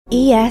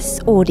ES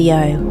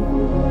Audio.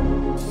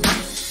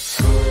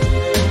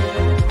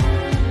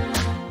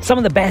 Some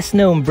of the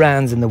best-known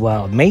brands in the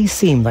world may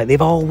seem like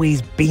they've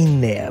always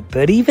been there,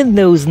 but even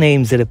those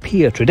names that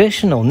appear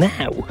traditional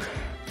now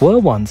were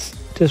once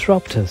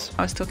disruptors.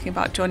 I was talking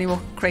about Johnnie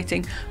Walker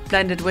creating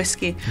blended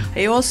whiskey.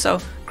 He also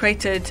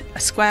created a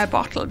square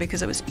bottle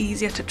because it was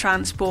easier to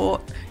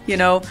transport.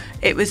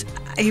 He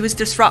was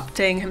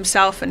disrupting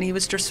himself and he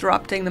was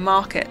disrupting the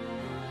market.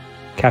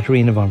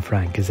 Catharina von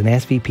Franck is an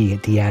SVP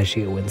at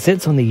Diageo and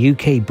sits on the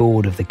UK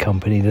board of the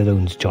company that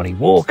owns Johnnie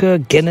Walker,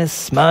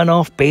 Guinness,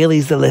 Smirnoff,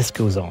 Bailey's, the list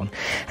goes on.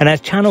 And as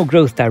Channel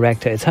Growth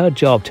Director, it's her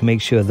job to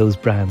make sure those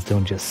brands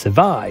don't just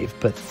survive,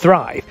 but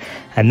thrive.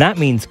 And that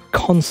means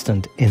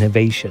constant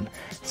innovation,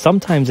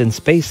 sometimes in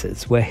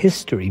spaces where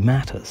history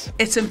matters.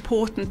 It's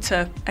important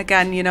to,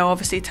 again,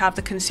 obviously to have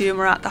the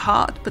consumer at the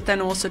heart, but then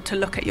also to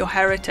look at your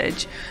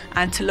heritage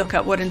and to look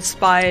at what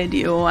inspired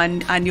you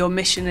and your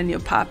mission and your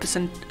purpose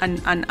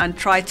and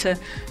try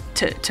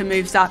to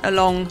move that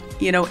along,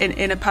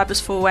 in a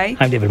purposeful way.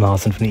 I'm David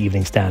Marson from the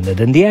Evening Standard,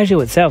 and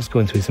Diageo itself is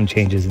going through some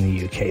changes in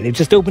the UK. They've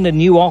just opened a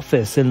new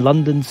office in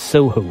London's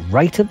Soho,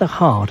 right at the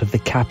heart of the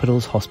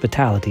capital's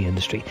hospitality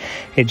industry.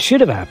 It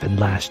should have happened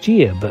last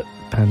year, but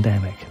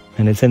pandemic.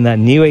 And it's in that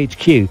new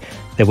HQ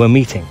that we're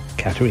meeting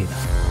Catharina.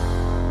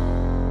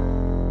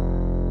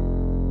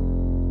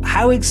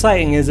 How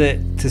exciting is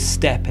it to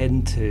step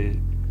into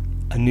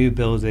a new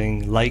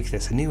building like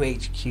this, a new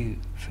HQ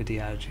for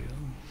Diageo?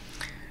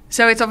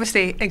 So it's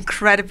obviously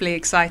incredibly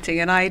exciting,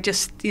 and I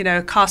just,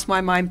 cast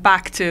my mind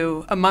back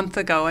to a month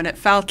ago, and it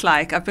felt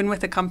like I've been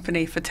with the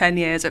company for 10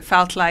 years. It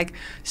felt like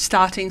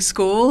starting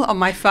school on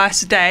my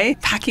first day,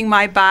 packing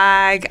my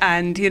bag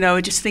and,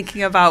 just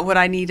thinking about what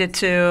I needed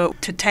to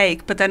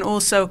take. But then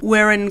also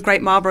we're in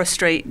Great Marlborough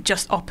Street,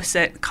 just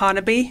opposite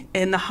Carnaby,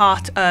 in the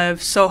heart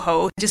of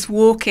Soho, just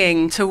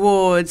walking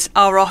towards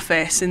our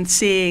office and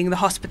seeing the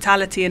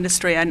hospitality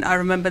industry. And I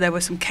remember there were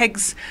some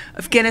kegs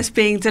of Guinness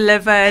being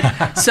delivered.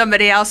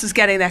 Somebody else is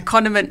getting their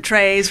condiment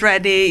trays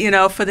ready,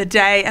 for the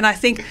day. And I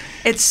think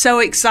it's so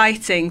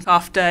exciting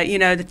after,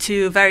 the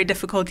 2 very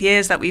difficult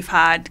years that we've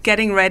had,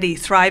 getting ready,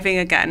 thriving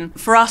again.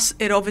 For us,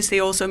 it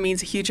obviously also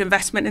means a huge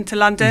investment into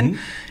London.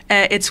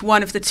 It's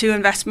one of the 2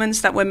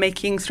 investments that we're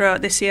making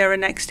throughout this year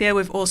and next year.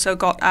 We've also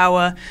got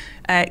our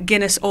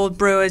Guinness Old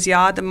Brewers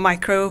Yard, the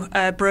micro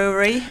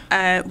brewery,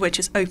 which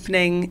is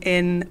opening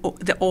in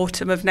the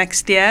autumn of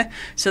next year.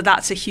 So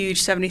that's a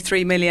huge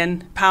 £73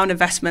 million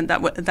investment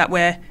that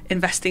we're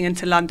investing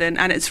into London.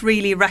 And it's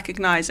really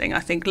recognising, I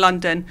think,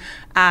 London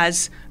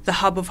as the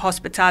hub of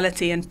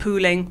hospitality and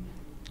pooling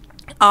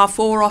our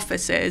 4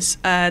 offices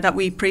that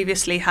we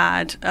previously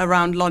had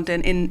around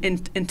London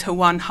into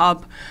one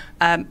hub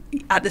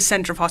at the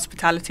centre of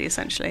hospitality,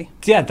 essentially.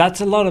 Yeah, that's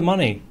a lot of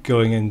money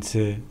going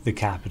into the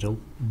capital.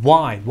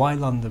 Why? Why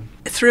London?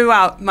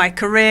 Throughout my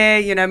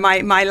career,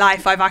 my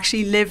life, I've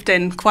actually lived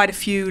in quite a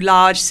few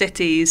large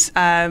cities,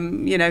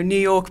 New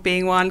York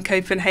being one,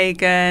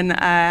 Copenhagen,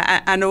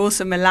 and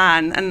also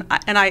Milan. And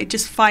I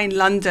just find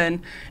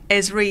London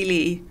is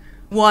really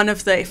one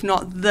of the, if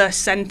not the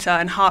centre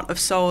and heart of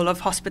soul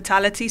of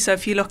hospitality. So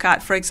if you look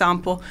at, for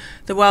example,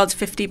 the world's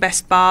 50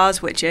 best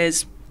bars, which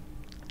is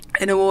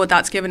an award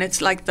that's given,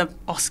 it's like the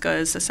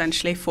Oscars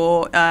essentially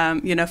for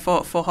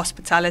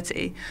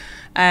hospitality,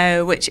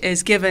 which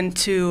is given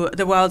to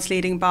the world's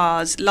leading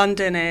bars.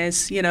 London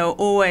is,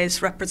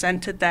 always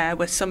represented there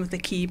with some of the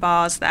key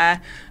bars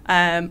there,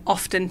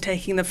 often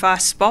taking the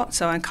first spot.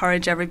 So I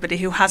encourage everybody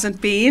who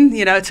hasn't been,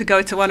 to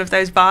go to one of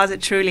those bars.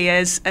 It truly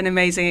is an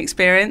amazing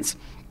experience.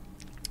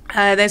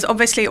 There's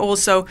obviously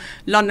also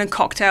London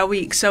Cocktail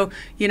Week, so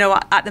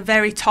at the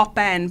very top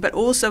end, but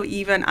also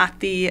even at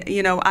the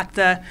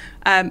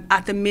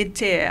at the mid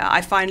tier,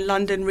 I find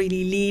London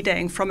really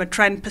leading from a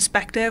trend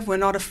perspective. We're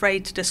not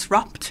afraid to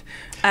disrupt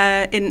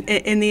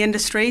in the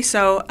industry.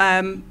 So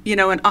and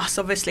us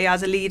obviously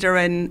as a leader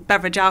in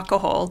beverage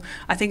alcohol,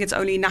 I think it's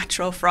only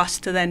natural for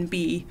us to then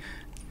be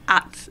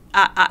at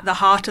the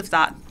heart of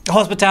that.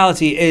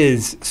 Hospitality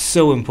is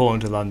so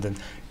important to London.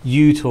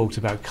 You talked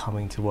about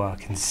coming to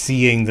work and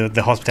seeing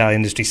the hospitality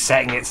industry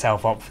setting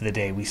itself up for the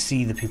day. We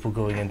see the people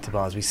going into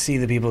bars. We see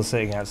the people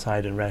sitting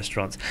outside in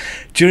restaurants.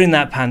 During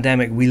that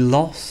pandemic, we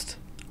lost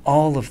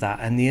all of that,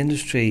 and the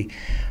industry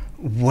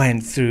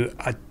went through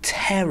a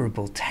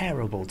terrible,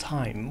 terrible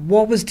time.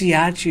 What was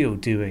Diageo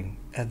doing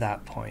at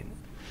that point?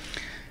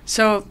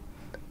 So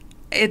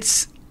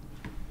it's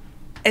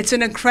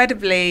an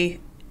incredibly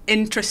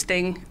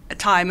interesting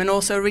time and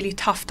also a really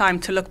tough time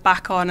to look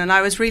back on, and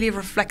I was really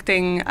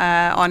reflecting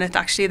on it.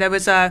 Actually, there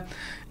was an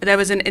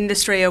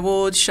industry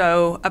awards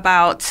show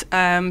about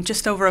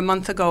just over a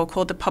month ago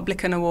called the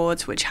Publican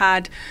Awards, which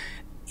had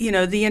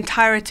the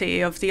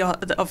entirety of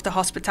the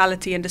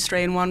hospitality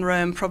industry in one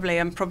room.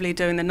 I'm probably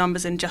doing the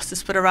numbers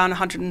injustice, but around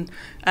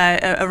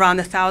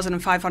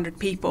 1,500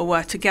 people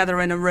were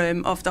together in a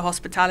room of the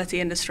hospitality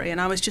industry,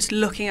 and I was just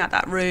looking at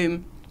that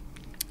room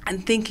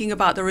and thinking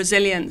about the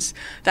resilience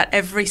that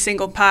every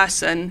single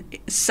person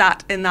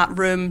sat in that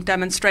room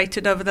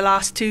demonstrated over the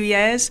last 2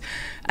 years.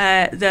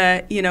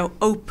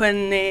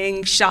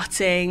 Opening,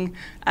 shutting,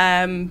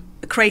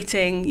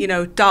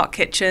 creating, dark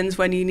kitchens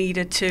when you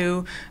needed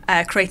to,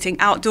 creating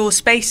outdoor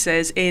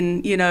spaces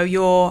in,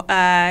 your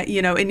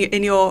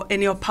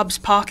pub's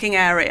parking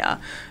area.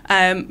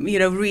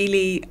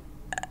 Really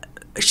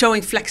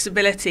showing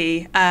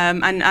flexibility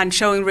and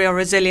showing real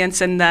resilience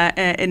in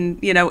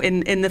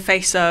the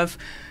face of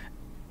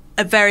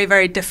a very,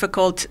 very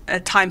difficult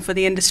time for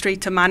the industry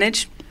to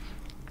manage.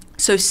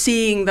 So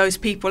seeing those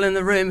people in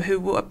the room who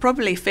were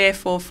probably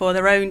fearful for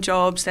their own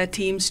jobs, their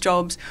team's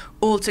jobs,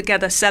 all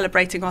together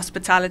celebrating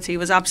hospitality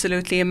was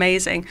absolutely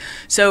amazing.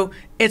 So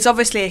it's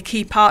obviously a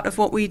key part of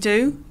what we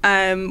do.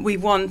 We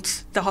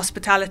want the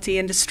hospitality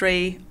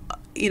industry,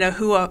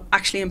 who are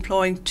actually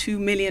employing 2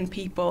 million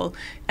people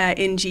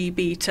in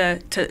GB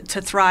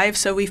to thrive.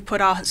 So we've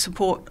put our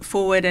support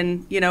forward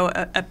in,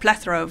 a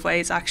plethora of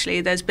ways, actually.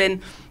 There's been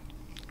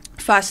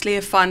firstly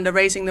a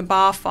Raising the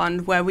Bar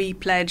fund, where we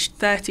pledged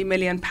 £30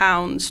 million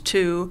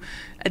to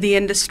the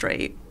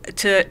industry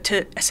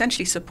to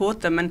essentially support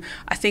them. And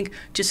I think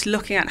just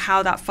looking at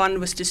how that fund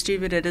was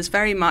distributed is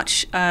very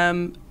much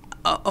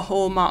a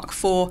hallmark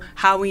for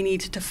how we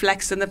needed to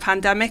flex in the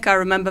pandemic. I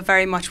remember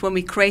very much when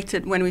we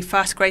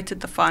first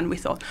created the fund, we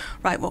thought,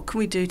 right, what can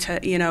we do to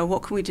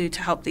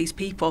help these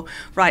people?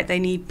 Right, they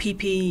need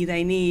PPE,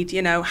 they need,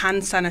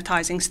 hand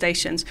sanitizing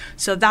stations.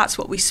 So that's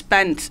what we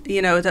spent,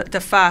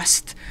 the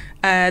first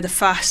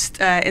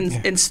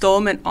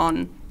installment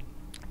on.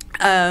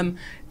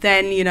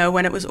 Then,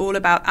 when it was all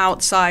about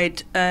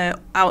outside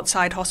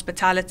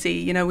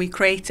hospitality, we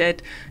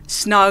created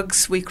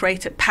snugs, we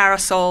created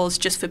parasols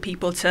just for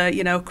people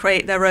to,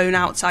 create their own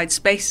outside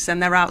spaces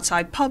and their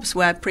outside pubs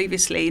where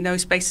previously no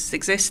spaces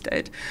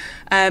existed.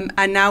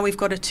 And now we've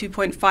got a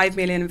 2.5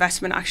 million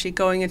investment actually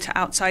going into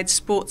outside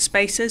sports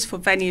spaces for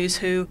venues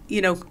who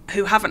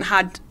haven't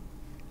had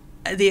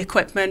the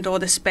equipment or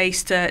the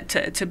space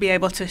to be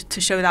able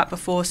to show that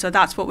before. So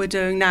that's what we're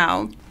doing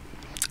now.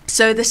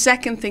 So the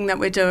second thing that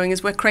we're doing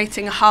is we're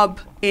creating a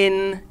hub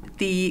in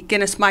the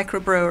Guinness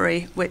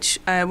microbrewery, which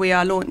we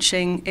are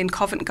launching in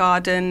Covent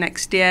Garden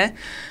next year.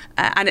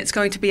 And it's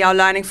going to be our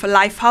Learning for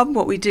Life hub.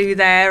 What we do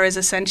there is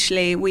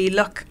essentially we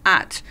look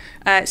at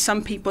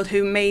some people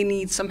who may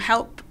need some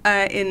help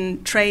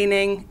in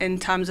training in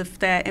terms of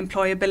their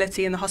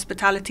employability in the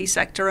hospitality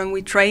sector, and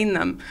we train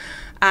them.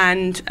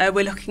 And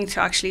we're looking to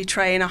actually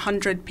train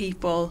 100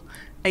 people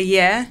a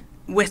year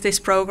with this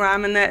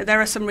program, and there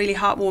are some really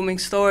heartwarming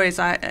stories.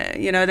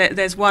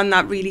 There's one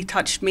that really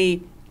touched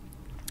me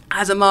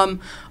as a mum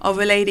of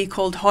a lady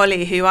called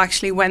Holly who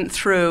actually went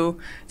through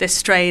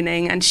this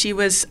training, and she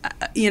was,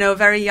 a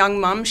very young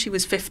mum. She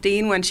was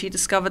 15 when she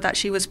discovered that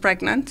she was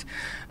pregnant,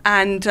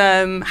 and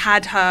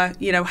had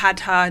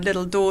her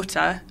little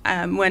daughter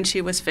when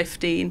she was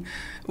 15.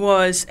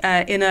 Was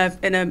in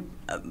a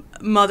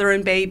mother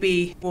and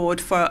baby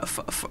ward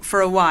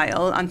for a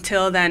while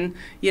until then.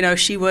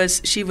 She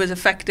was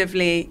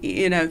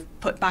effectively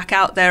put back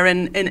out there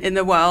in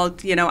the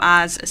world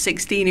as a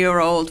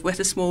 16-year-old with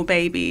a small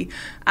baby,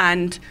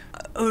 and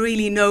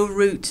really no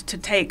route to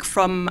take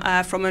from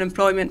an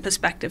employment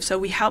perspective. So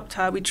we helped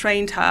her, we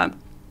trained her.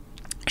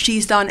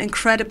 She's done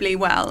incredibly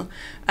well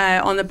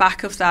on the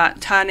back of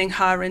that, turning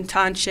her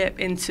internship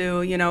into,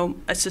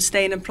 a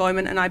sustained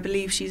employment. And I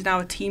believe she's now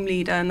a team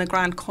leader in the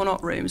Grand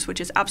Connaught rooms, which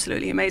is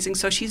absolutely amazing.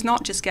 So she's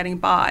not just getting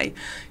by,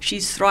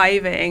 she's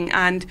thriving.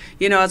 And,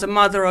 as a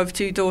mother of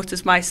 2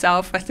 daughters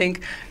myself, I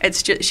think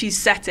she's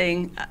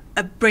setting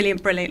a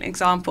brilliant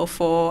example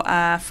for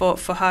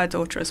her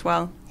daughter as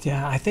well.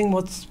 Yeah, I think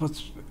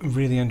what's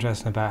really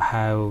interesting about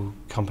how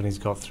companies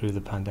got through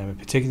the pandemic,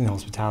 particularly in the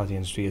hospitality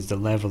industry, is the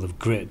level of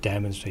grit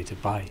demonstrated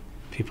by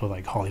people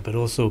like Holly, but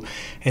also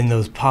in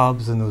those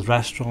pubs and those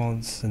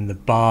restaurants and the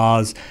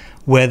bars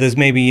where there's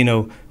maybe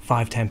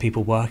 5-10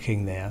 people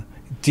working there.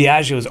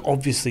 Diageo is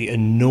obviously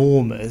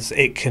enormous.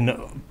 It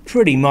can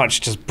pretty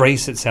much just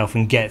brace itself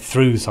and get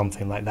through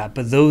something like that.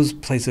 But those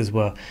places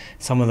where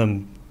some of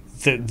them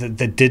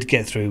that did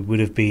get through would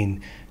have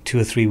been 2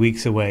 or 3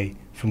 weeks away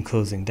from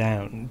closing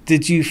down.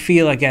 Did you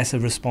feel, I guess, a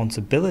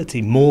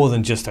responsibility more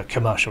than just a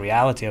commercial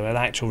reality, or an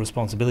actual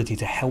responsibility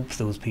to help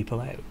those people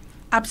out?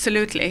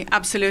 Absolutely.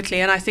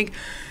 And I think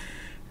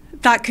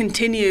that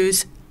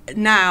continues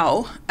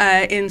now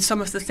in some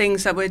of the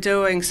things that we're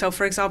doing. So,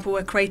 for example,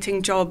 we're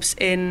creating jobs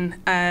in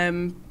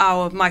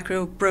our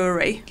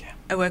microbrewery.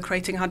 Yeah. We're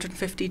creating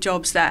 150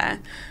 jobs there.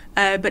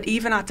 But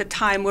even at the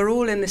time, we're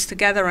all in this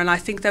together, and I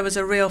think there was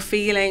a real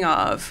feeling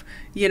of,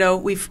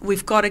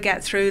 we've got to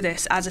get through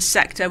this as a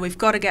sector, we've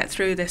got to get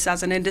through this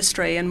as an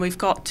industry, and we've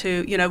got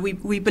to,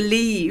 we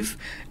believe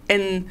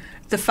in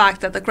the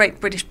fact that the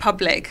great British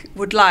public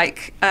would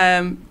like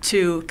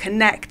to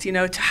connect,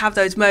 to have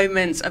those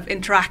moments of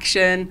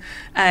interaction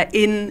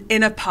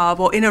in a pub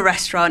or in a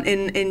restaurant,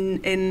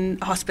 in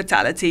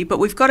hospitality. But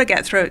we've got to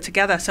get through it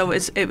together. So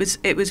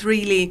it was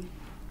really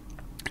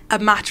a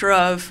matter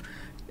of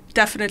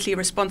definitely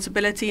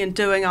responsibility and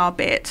doing our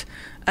bit,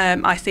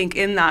 I think,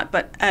 in that.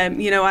 But,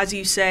 as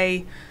you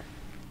say,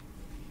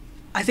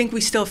 I think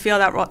we still feel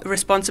that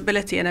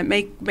responsibility, and it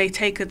may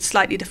take a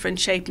slightly different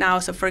shape now.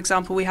 So, for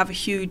example, we have a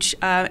huge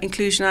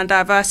inclusion and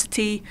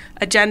diversity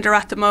agenda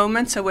at the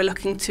moment. So we're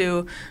looking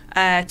to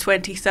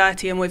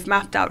 2030, and we've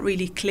mapped out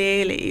really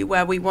clearly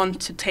where we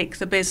want to take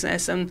the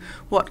business and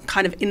what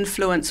kind of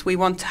influence we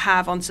want to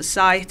have on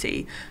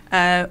society,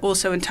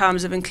 also in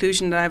terms of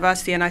inclusion and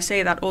diversity. And I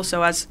say that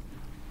also as,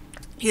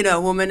 a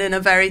woman in a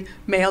very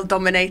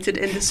male-dominated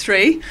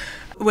industry.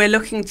 We're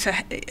looking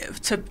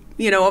to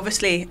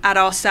obviously at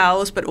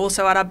ourselves, but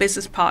also at our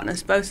business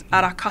partners, both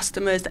at our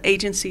customers, the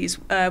agencies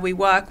we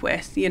work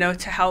with,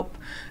 to help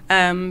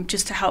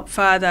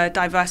further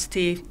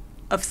diversity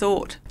of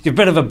thought. You're a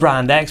bit of a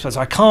brand expert, so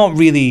I can't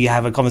really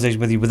have a conversation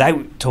with you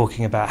without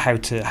talking about how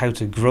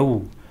to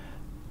grow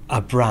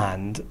a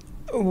brand.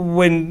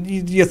 When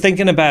you're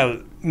thinking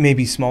about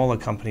maybe smaller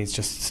companies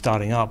just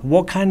starting up,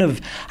 what kind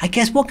of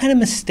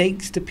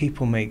mistakes do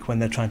people make when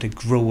they're trying to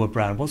grow a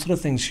brand? What sort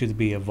of things should they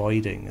be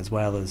avoiding as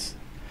well as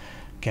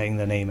getting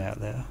their name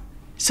out there?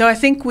 So I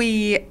think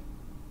we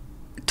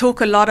talk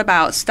a lot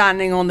about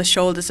standing on the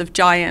shoulders of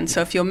giants.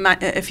 So if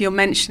you're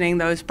mentioning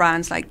those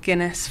brands like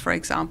Guinness, for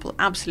example,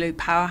 absolute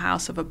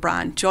powerhouse of a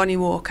brand. Johnnie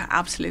Walker,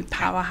 absolute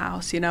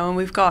powerhouse. And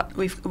we've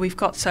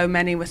got so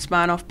many with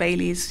Smirnoff,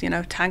 Baileys,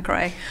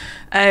 Tanqueray.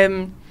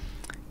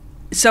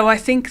 So I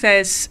think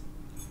there's,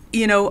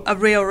 a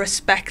real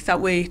respect that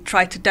we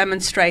try to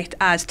demonstrate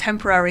as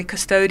temporary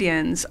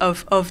custodians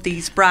of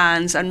these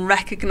brands, and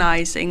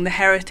recognizing the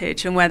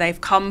heritage and where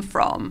they've come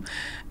from.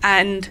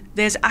 And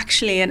there's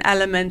actually an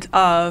element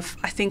of,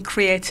 I think,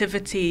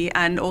 creativity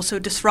and also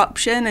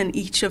disruption in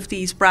each of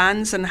these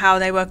brands and how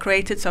they were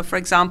created. So, for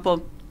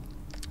example,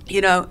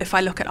 if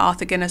I look at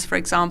Arthur Guinness, for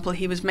example,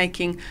 he was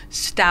making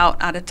stout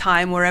at a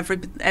time where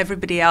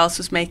everybody else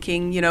was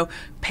making,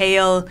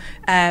 pale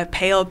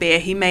beer.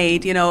 He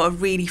made, a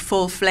really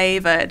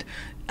full-flavored,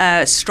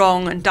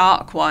 strong and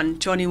dark one.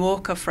 Johnnie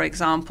Walker, for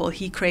example,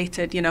 he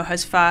created,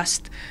 his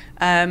first,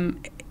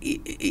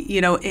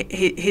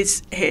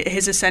 his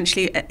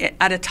essentially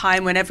at a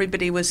time when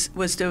everybody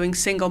was doing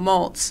single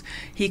malts.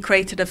 He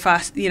created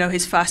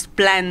his first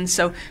blend.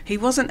 So he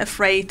wasn't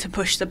afraid to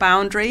push the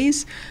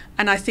boundaries.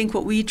 And I think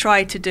what we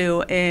try to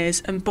do is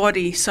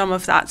embody some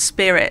of that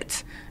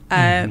spirit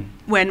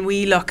when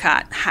we look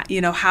at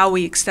how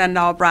we extend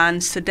our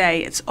brands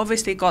today. It's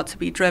obviously got to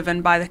be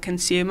driven by the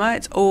consumer.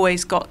 It's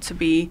always got to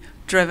be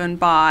driven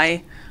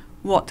by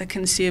what the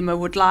consumer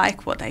would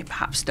like, what they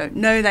perhaps don't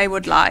know they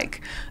would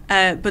like,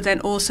 but then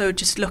also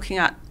just looking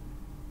at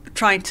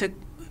trying to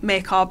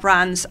make our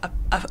brands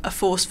a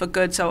force for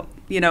good. So,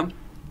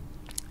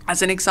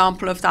 as an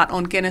example of that,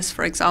 on Guinness,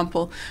 for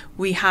example,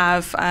 we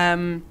have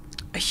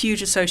a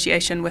huge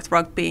association with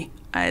rugby.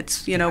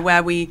 It's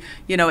where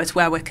it's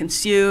where we're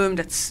consumed.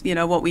 It's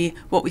what we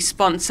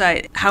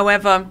sponsor.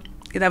 However,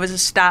 there was a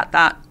stat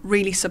that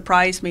really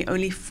surprised me.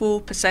 Only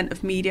 4%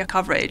 of media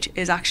coverage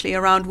is actually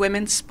around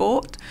women's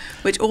sport,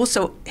 which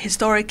also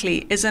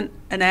historically isn't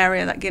an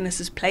area that Guinness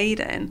has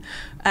played in.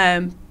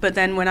 But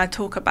then when I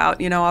talk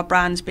about, our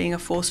brands being a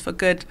force for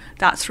good,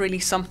 that's really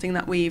something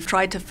that we've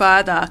tried to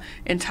further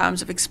in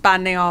terms of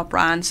expanding our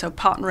brand. So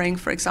partnering,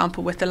 for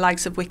example, with the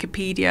likes of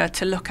Wikipedia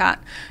to look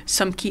at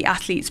some key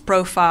athletes'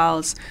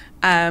 profiles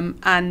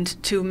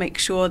and to make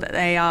sure that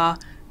they are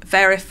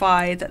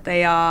verified, that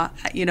they are,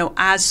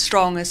 as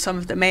strong as some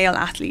of the male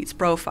athletes'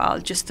 profile,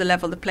 just to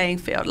level the playing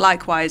field.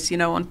 Likewise,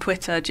 on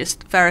Twitter,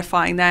 just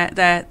verifying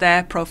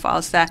their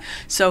profiles there.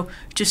 So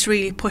just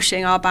really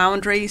pushing our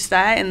boundaries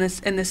there in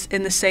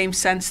the same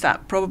sense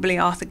that probably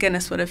Arthur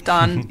Guinness would have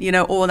done,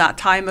 all that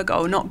time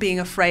ago, not being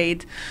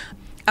afraid.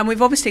 And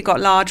we've obviously got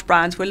large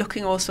brands. We're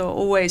looking also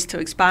always to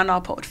expand our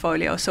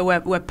portfolio. So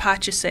we're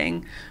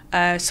purchasing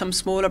some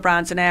smaller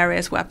brands in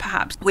areas where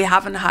perhaps we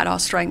haven't had our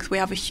strength. We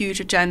have a huge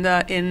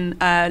agenda in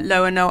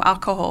low and no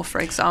alcohol,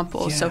 for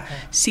example. Yeah. So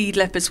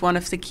Seedlip is one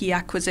of the key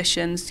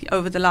acquisitions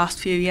over the last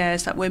few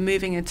years that we're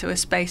moving into a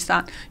space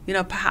that,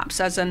 perhaps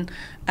as an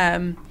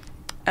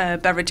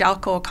beverage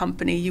alcohol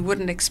company, you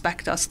wouldn't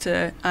expect us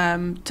to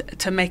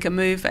make a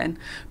move in.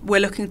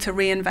 We're looking to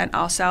reinvent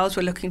ourselves.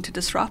 We're looking to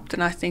disrupt,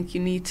 and I think you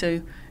need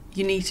to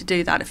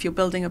do that. If you're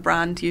building a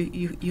brand,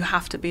 you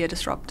have to be a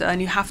disruptor,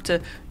 and you have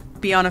to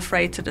be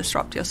unafraid to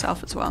disrupt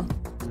yourself as well.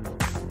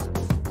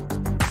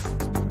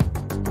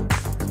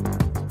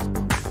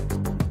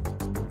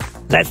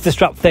 Let's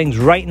disrupt things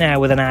right now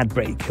with an ad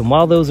break. And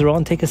while those are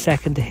on, take a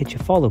second to hit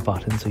your follow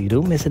button so you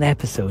don't miss an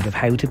episode of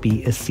How to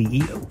Be a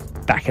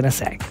CEO. Back in a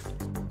sec.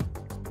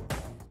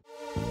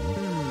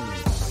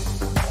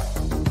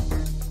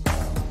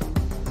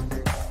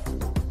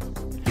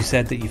 You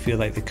said that you feel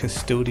like the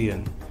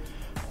custodian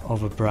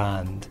of a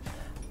brand,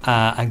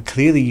 and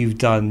clearly you've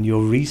done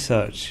your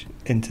research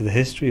into the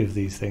history of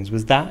these things.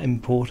 Was that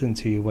important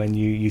to you when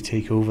you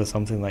take over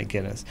something like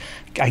Guinness?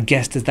 I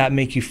guess, does that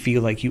make you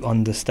feel like you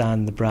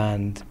understand the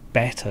brand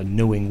better,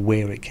 knowing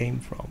where it came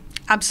from?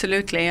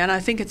 Absolutely, and I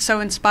think it's so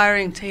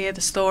inspiring to hear the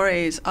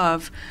stories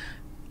of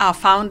our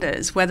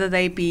founders, whether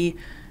they be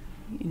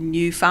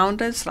new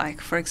founders, like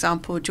for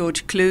example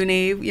George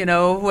Clooney,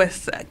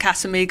 with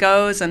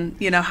Casamigos, and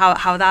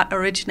how that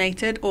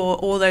originated, or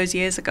all those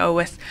years ago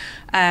with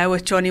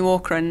Johnnie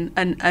Walker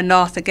and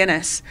Arthur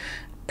Guinness.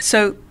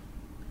 So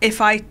if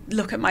I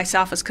look at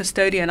myself as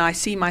custodian, I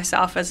see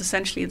myself as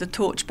essentially the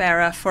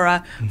torchbearer for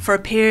a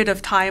period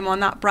of time on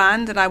that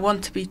brand, and I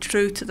want to be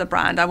true to the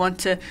brand. I want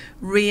to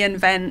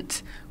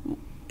reinvent,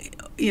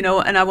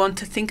 and I want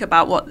to think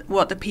about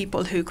what the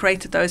people who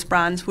created those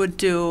brands would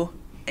do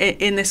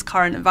in this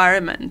current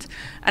environment.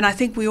 And I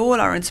think we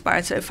all are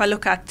inspired. So if I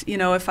look at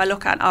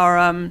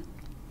our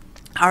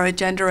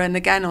agenda, and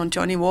again on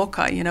Johnnie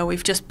Walker,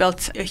 we've just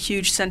built a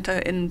huge centre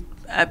in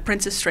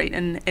Princess Street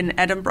in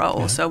Edinburgh,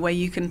 also, where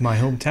you can... My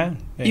hometown.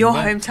 Your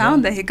hometown,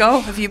 yeah. There you go.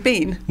 Have you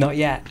been? Not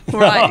yet.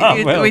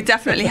 Right, we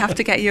definitely have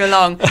to get you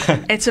along.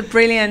 It's a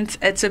brilliant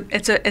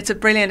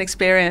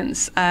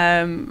experience,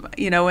 and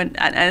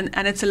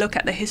it's a look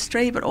at the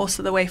history, but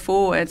also the way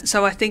forward.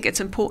 So I think it's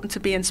important to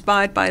be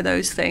inspired by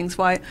those things.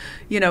 Why,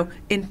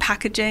 in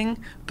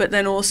packaging, but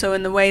then also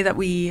in the way that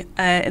we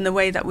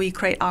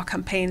create our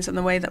campaigns and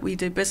the way that we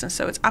do business.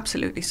 So it's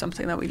absolutely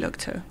something that we look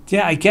to.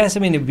 Yeah, I guess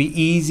it'd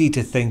be easy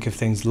to think of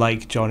things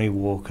like Johnnie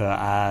Walker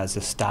as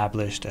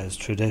established, as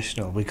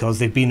traditional, because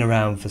they've been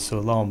around for so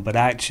long, but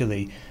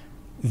actually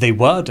they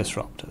were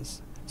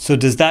disruptors. So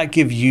does that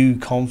give you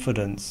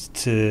confidence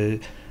to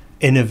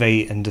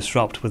innovate and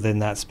disrupt within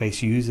that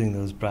space using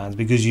those brands,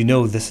 because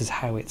this is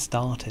how it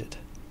started?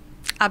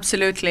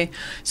 Absolutely.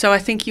 So I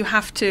think you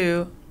have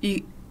to,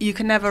 you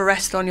can never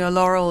rest on your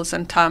laurels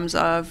in terms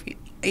of,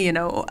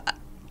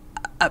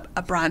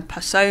 a brand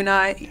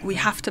persona. We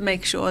have to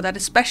make sure that,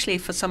 especially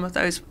for some of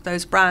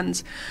those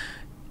brands,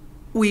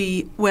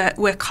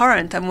 we're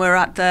current, and we're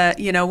at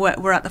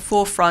the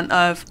forefront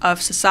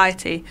of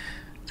society.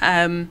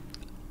 The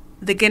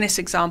Guinness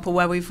example,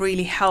 where we've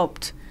really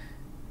helped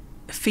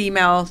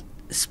female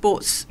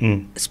sports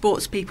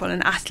people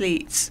and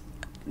athletes,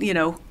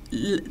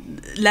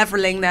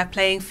 leveling their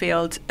playing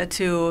field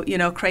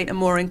to create a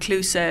more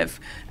inclusive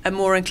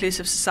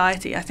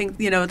society. I think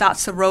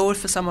that's the role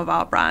for some of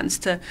our brands,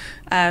 to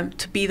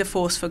be the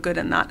force for good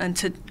in that, and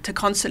to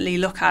constantly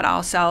look at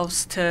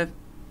ourselves to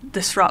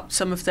disrupt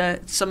some of the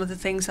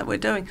things that we're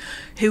doing,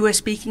 who we're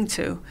speaking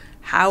to,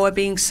 how we're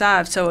being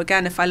served. So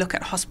again, if I look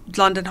at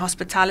London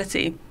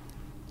hospitality,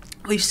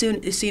 we've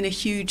seen a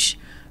huge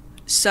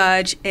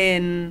surge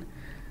in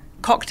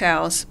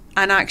cocktails.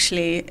 And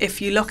actually,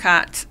 if you look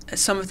at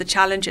some of the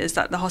challenges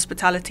that the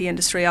hospitality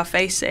industry are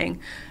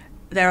facing,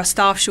 there are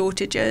staff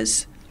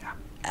shortages.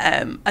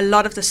 A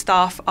lot of the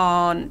staff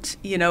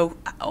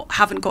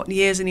haven't got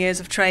years and years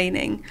of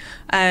training.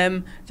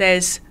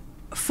 There's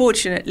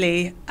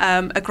fortunately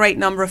a great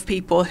number of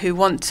people who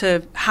want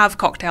to have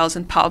cocktails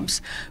in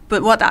pubs,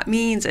 but what that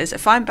means is,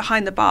 if I'm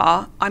behind the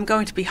bar, I'm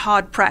going to be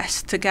hard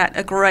pressed to get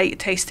a great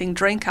tasting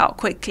drink out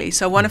quickly.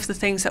 So one of the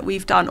things that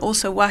we've done,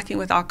 also working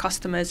with our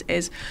customers,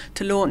 is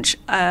to launch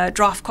a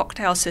draft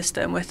cocktail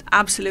system with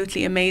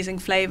absolutely amazing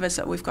flavors.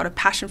 So we've got a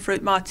passion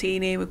fruit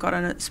martini, we've got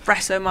an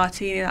espresso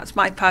martini, that's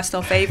my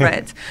personal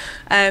favorite,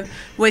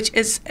 which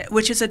is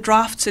a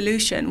draft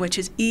solution, which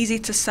is easy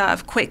to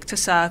serve, quick to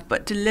serve,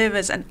 but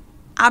delivers an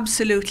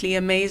absolutely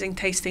amazing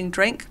tasting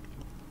drink.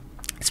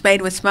 It's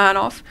made with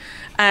Smirnoff,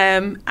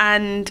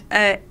 and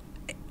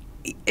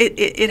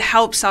it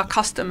helps our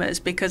customers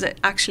because it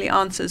actually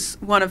answers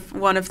one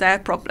of their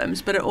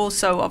problems, but it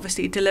also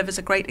obviously delivers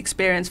a great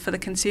experience for the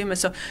consumer.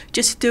 So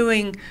just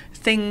doing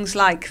things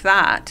like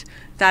that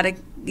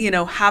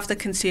have the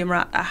consumer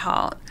at their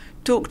heart,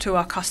 talk to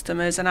our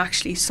customers, and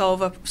actually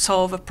solve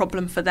a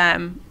problem for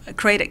them,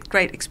 create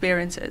great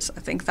experiences.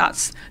 I think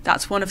that's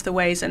one of the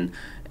ways in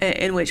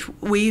which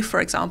we,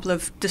 for example,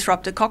 have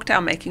disrupted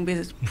cocktail making,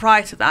 because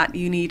prior to that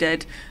you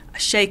needed a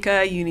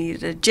shaker, you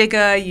needed a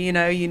jigger, you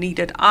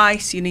needed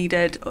ice, you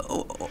needed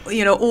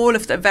all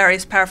of the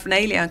various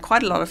paraphernalia, and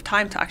quite a lot of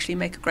time to actually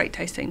make a great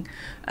tasting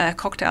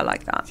cocktail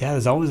like that. Yeah,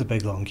 there's always a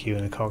big long queue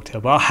in a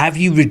cocktail bar. Have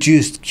you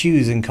reduced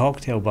queues in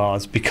cocktail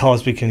bars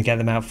because we can get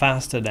them out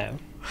faster now?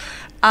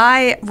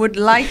 I would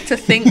like to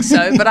think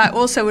so, but I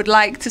also would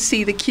like to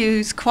see the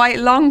queues quite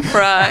long for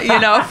a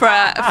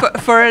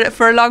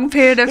long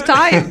period of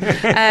time.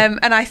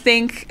 And I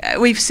think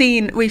we've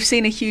seen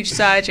a huge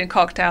surge in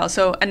cocktails.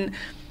 So, and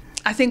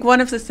I think one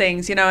of the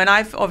things, and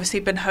I've obviously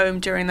been home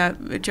during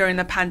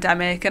the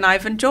pandemic, and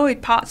I've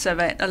enjoyed parts of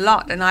it a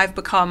lot, and I've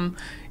become,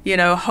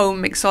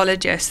 home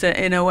mixologist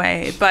in a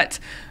way, but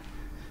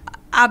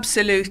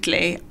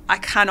absolutely, I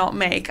cannot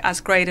make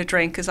as great a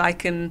drink as I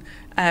can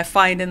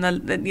find in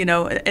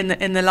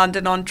the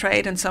London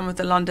on-trade and some of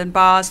the London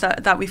bars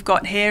that we've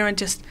got here, and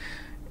just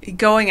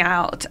going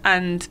out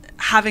and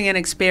having an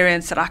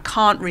experience that I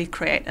can't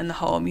recreate in the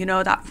home.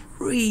 That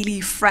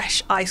really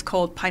fresh ice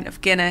cold pint of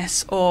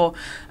Guinness, or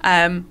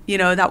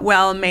that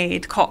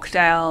well-made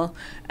cocktail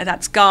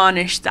that's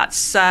garnished, that's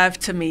served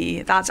to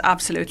me. That's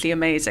absolutely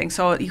amazing.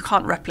 So you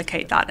can't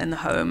replicate that in the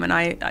home, and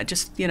I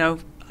just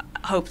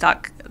hope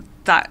that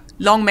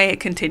long may it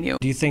continue.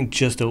 Do you think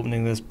just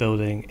opening this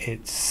building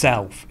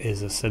itself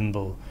is a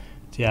symbol?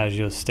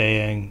 Diageo's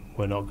staying,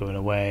 we're not going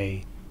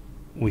away,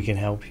 we can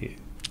help you.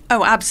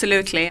 Oh,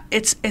 absolutely.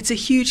 It's a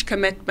huge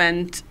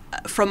commitment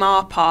from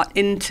our part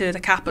into the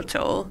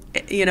capital,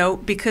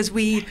 because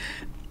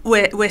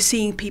we're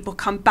seeing people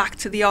come back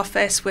to the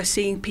office. We're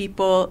seeing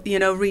people,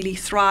 really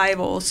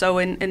thrive also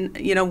in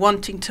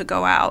wanting to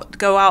go out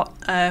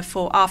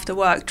for after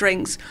work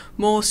drinks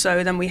more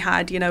so than we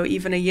had,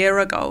 even a year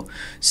ago.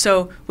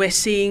 So we're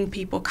seeing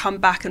people come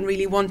back and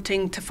really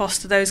wanting to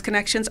foster those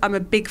connections. I'm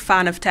a big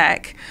fan of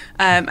tech,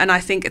 and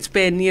I think it's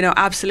been,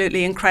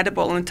 absolutely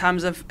incredible in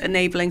terms of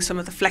enabling some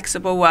of the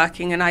flexible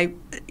working, and I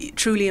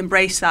truly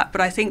embrace that.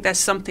 But I think there's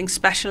something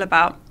special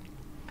about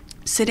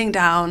sitting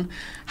down,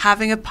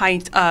 having a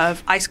pint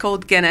of ice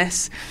cold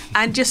Guinness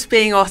and just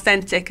being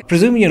authentic.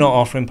 Presumably you're not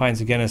offering pints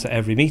of Guinness at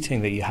every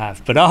meeting that you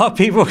have, but are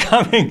people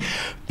coming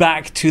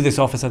back to this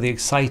office? Are they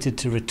excited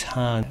to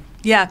return?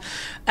 Yeah.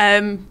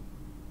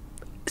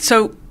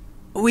 So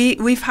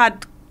we've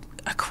had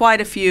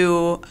quite a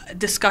few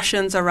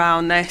discussions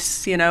around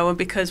this,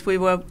 because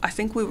we've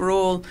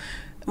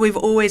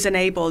always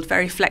enabled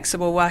very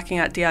flexible working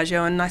at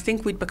Diageo, and I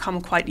think we'd become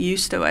quite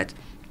used to it.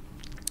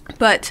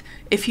 But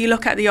if you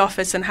look at the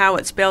office and how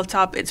it's built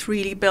up, it's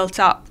really built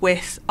up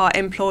with our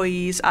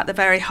employees at the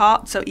very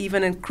heart. So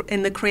even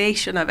in the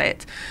creation of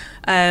it,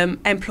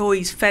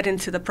 employees fed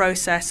into the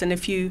process. And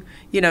if you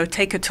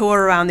take a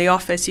tour around the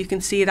office, you can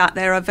see that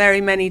there are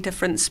very many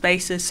different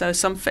spaces. So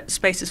some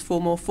spaces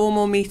for more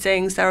formal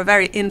meetings. There are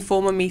very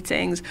informal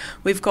meetings.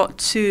 We've got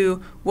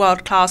 2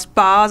 world-class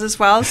bars as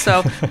well.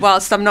 So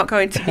whilst I'm not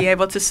going to be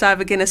able to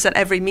serve a Guinness at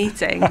every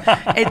meeting,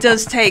 it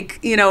does take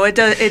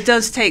it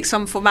does take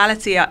some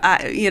formality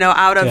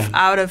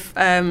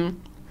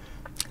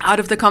out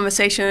of the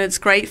conversation. It's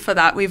great for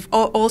that. We've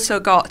also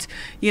got,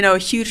 a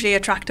hugely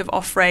attractive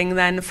offering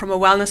then from a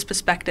wellness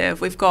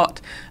perspective. We've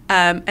got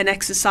an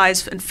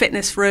exercise and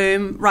fitness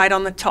room right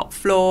on the top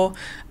floor.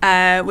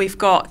 We've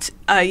got,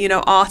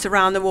 art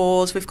around the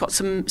walls. We've got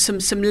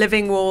some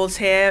living walls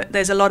here.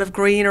 There's a lot of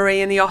greenery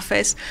in the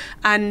office,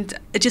 and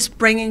just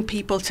bringing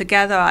people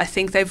together. I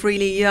think they've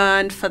really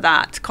yearned for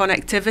that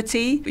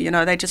connectivity.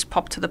 They just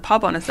pop to the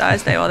pub on a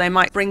Thursday, or they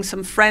might bring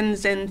some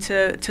friends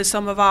into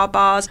some of our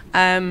bars,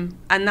 and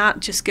that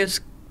just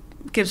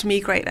gives me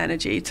great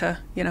energy to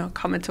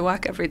come into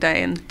work every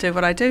day and do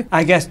what I do.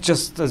 I guess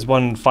just as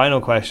one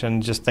final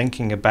question, just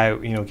thinking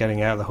about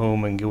getting out of the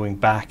home and going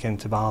back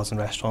into bars and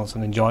restaurants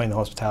and enjoying the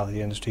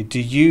hospitality industry,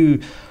 do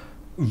you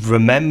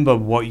remember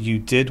what you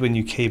did when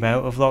you came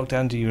out of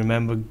lockdown? Do you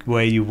remember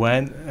where you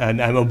went and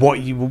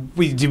do you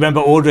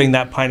remember ordering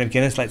that pint of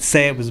Guinness? Let's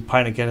say it was a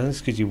pint of Guinness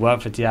because you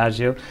worked for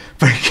Diageo,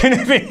 but it could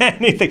have been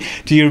anything.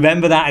 Do you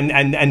remember that,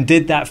 and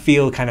did that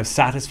feel kind of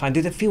satisfying?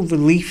 Did it feel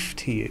relief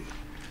to you?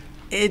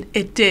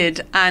 It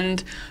did,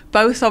 and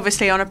both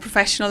obviously on a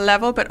professional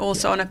level but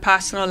also on a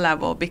personal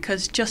level,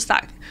 because just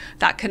that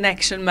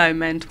connection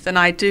moment. And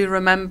I do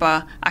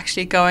remember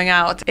actually going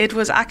out. It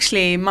was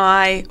actually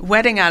my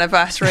wedding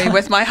anniversary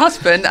with my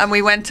husband, and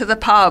we went to the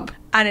pub,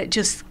 and it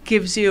just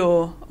gives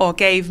you, or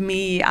gave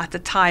me at the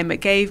time,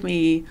 it gave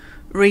me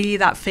really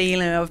that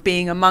feeling of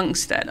being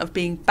amongst it, of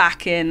being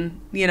back in,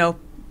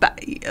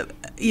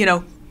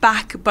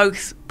 back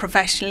both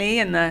professionally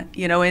in the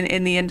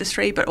in the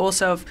industry, but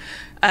also of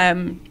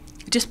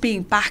just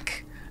being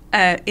back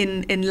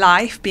in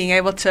life, being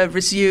able to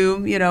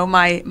resume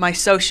my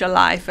social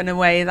life in a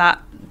way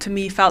that to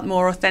me felt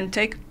more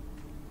authentic.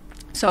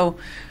 So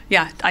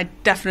yeah, I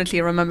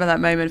definitely remember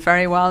that moment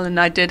very well, and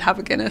I did have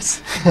a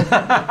Guinness.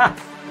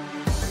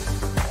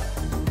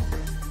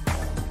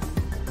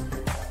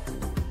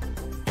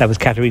 That was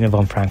Catharina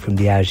von Franck from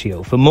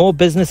Diageo. For more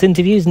business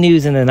interviews,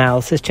 news and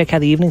analysis, check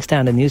out the Evening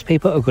Standard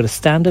newspaper or go to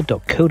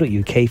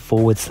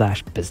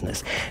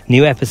standard.co.uk/business.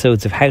 New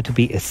episodes of How to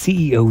Be a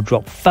CEO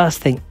drop first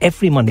thing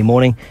every Monday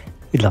morning.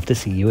 We'd love to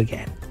see you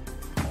again.